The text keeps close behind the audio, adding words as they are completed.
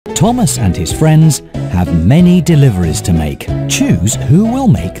Thomas and his friends have many deliveries to make. Choose who will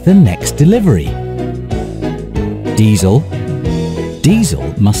make the next delivery. Diesel.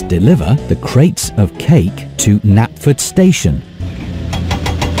 Diesel must deliver the crates of cake to Knapford Station.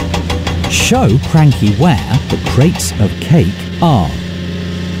 Show Cranky where the crates of cake are.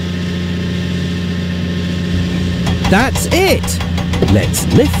 That's it!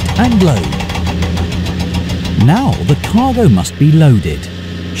 Let's lift and load. Now the cargo must be loaded.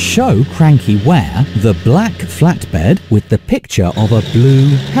 Show Cranky where the black flatbed with the picture of a blue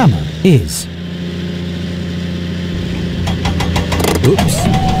hammer is. Oops.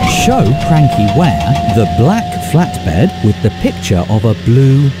 Show Cranky where the black flatbed with the picture of a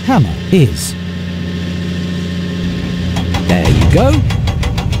blue hammer is. There you go.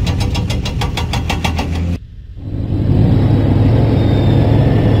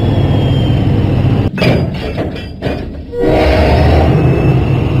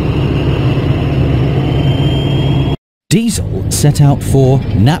 Diesel set out for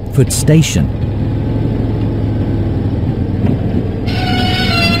Knapford Station.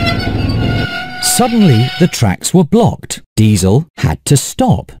 Suddenly, the tracks were blocked. Diesel had to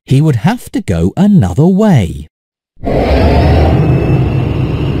stop. He would have to go another way.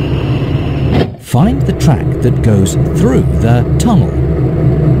 Find the track that goes through the tunnel.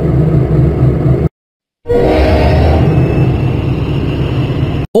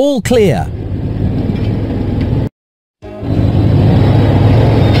 All clear.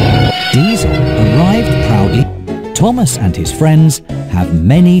 Diesel arrived proudly. Thomas and his friends have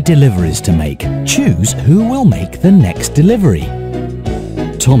many deliveries to make. Choose who will make the next delivery.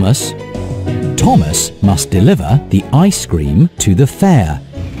 Thomas. Thomas must deliver the ice cream to the fair.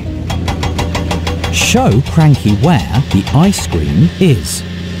 Show Cranky where the ice cream is.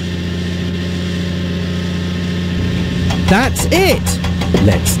 That's it!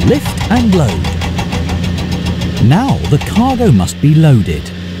 Let's lift and load. Now the cargo must be loaded.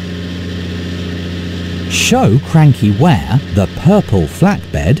 Show Cranky where the purple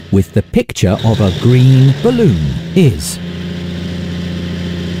flatbed with the picture of a green balloon is.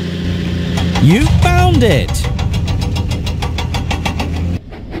 You found it!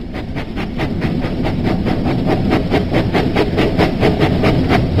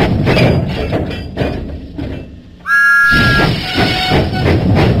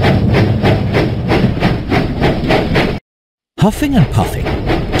 Huffing and puffing,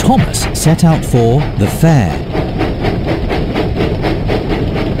 Thomas set out for the fair.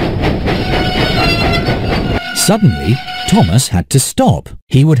 Suddenly, Thomas had to stop.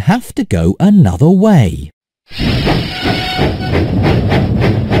 He would have to go another way.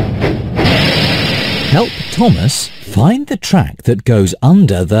 Help Thomas find the track that goes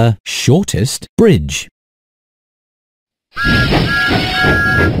under the shortest bridge.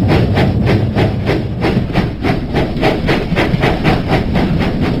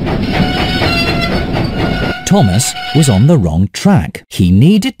 Thomas was on the wrong track. He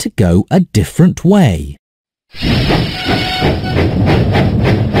needed to go a different way. Find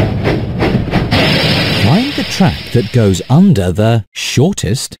the track that goes under the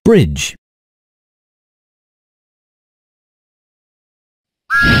shortest bridge.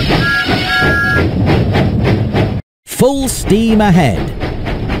 Full steam ahead.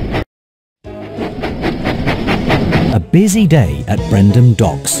 A busy day at Brendam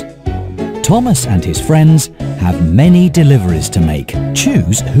Docks. Thomas and his friends have many deliveries to make.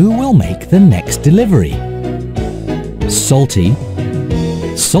 Choose who will make the next delivery. Salty.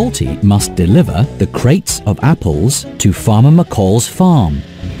 Salty must deliver the crates of apples to Farmer McCall's farm.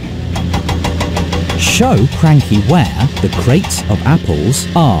 Show Cranky where the crates of apples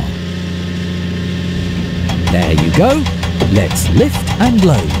are. There you go. Let's lift and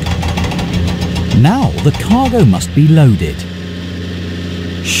load. Now the cargo must be loaded.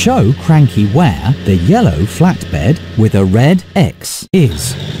 Show Cranky where the yellow flatbed with a red X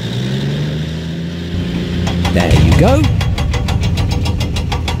is. There you go.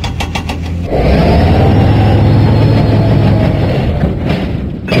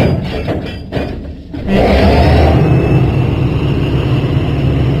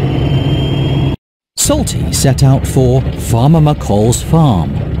 Salty set out for Farmer McCall's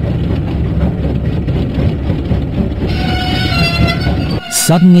farm.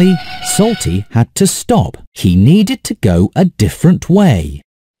 Suddenly, Salty had to stop. He needed to go a different way.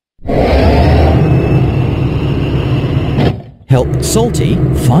 Help Salty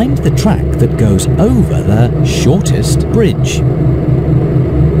find the track that goes over the shortest bridge.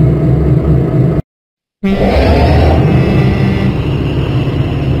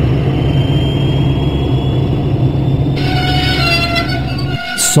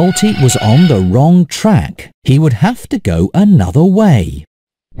 Salty was on the wrong track. He would have to go another way.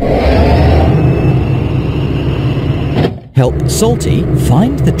 Help Salty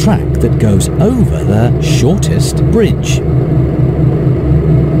find the track that goes over the shortest bridge.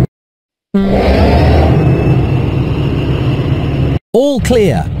 All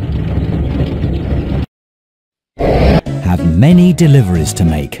clear. Have many deliveries to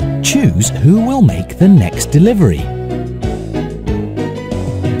make. Choose who will make the next delivery.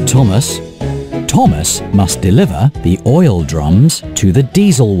 Thomas must deliver the oil drums to the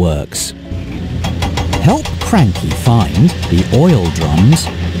diesel works. Help Cranky find the oil drums.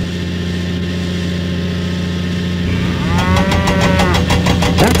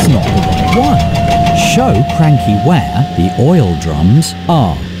 That's not the right one. Show Cranky where the oil drums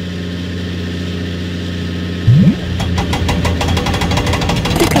are.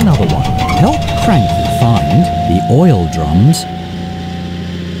 Pick another one. Help Cranky find the oil drums.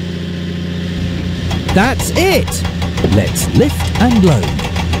 That's it! Let's lift and load.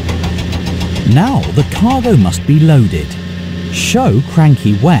 Now the cargo must be loaded. Show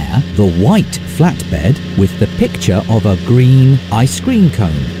Cranky where the white flatbed with the picture of a green ice cream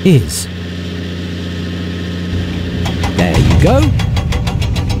cone is. There you go.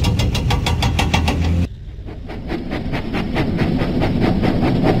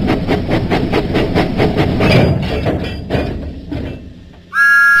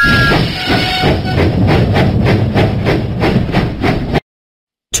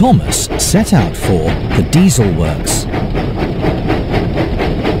 Thomas set out for the diesel works.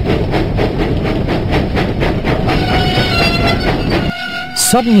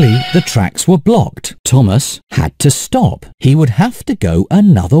 Suddenly, the tracks were blocked. Thomas had to stop. He would have to go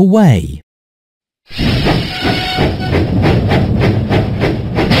another way.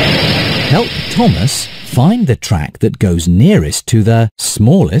 Help Thomas find the track that goes nearest to the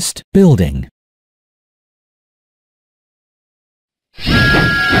smallest building.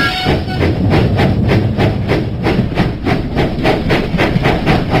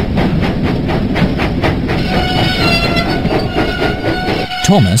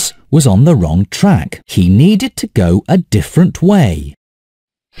 Thomas was on the wrong track. He needed to go a different way.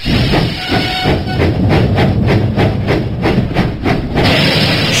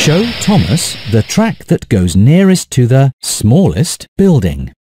 Show Thomas the track that goes nearest to the smallest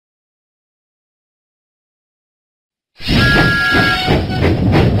building.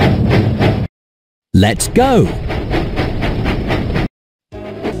 Let's go!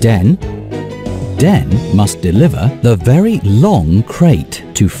 Den must deliver the very long crate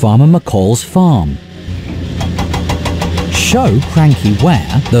to Farmer McCall's farm. Show Cranky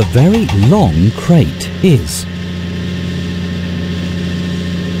where the very long crate is.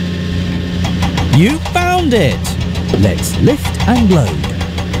 You found it! Let's lift and load.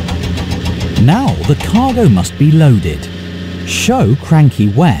 Now the cargo must be loaded. Show Cranky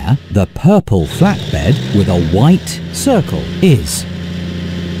where the purple flatbed with a white circle is.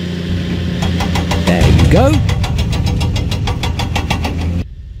 There you go.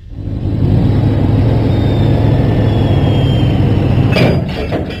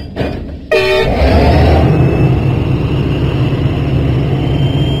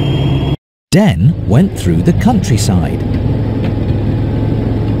 Den went through the countryside.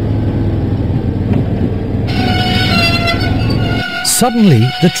 Suddenly,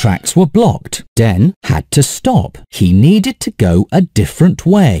 the tracks were blocked. Den had to stop. He needed to go a different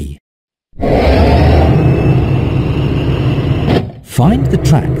way. Find the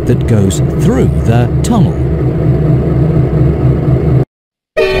track that goes through the tunnel.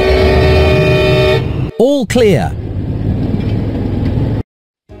 All clear.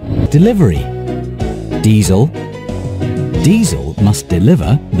 Delivery. Diesel must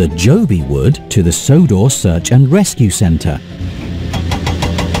deliver the Joby wood to the Sodor Search and Rescue Centre.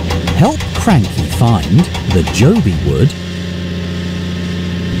 Help Cranky find the Joby wood.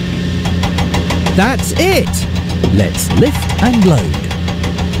 That's it! Let's lift and load.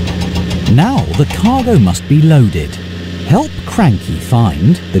 Now the cargo must be loaded. Help Cranky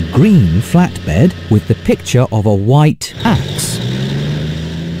find the green flatbed with the picture of a white axe.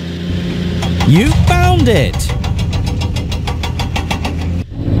 You found it!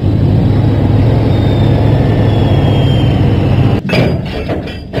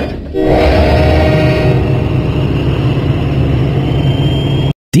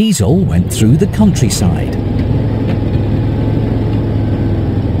 Diesel went through the countryside.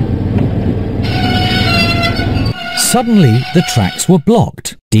 Suddenly, the tracks were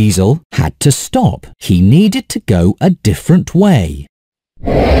blocked. Diesel had to stop. He needed to go a different way.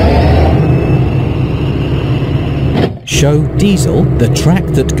 Show Diesel the track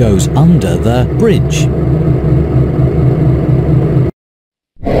that goes under the bridge.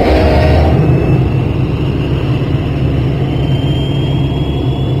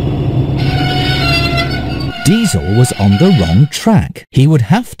 Diesel was on the wrong track. He would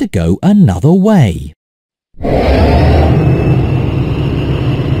have to go another way.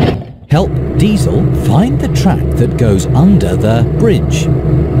 Help Diesel find the track that goes under the bridge.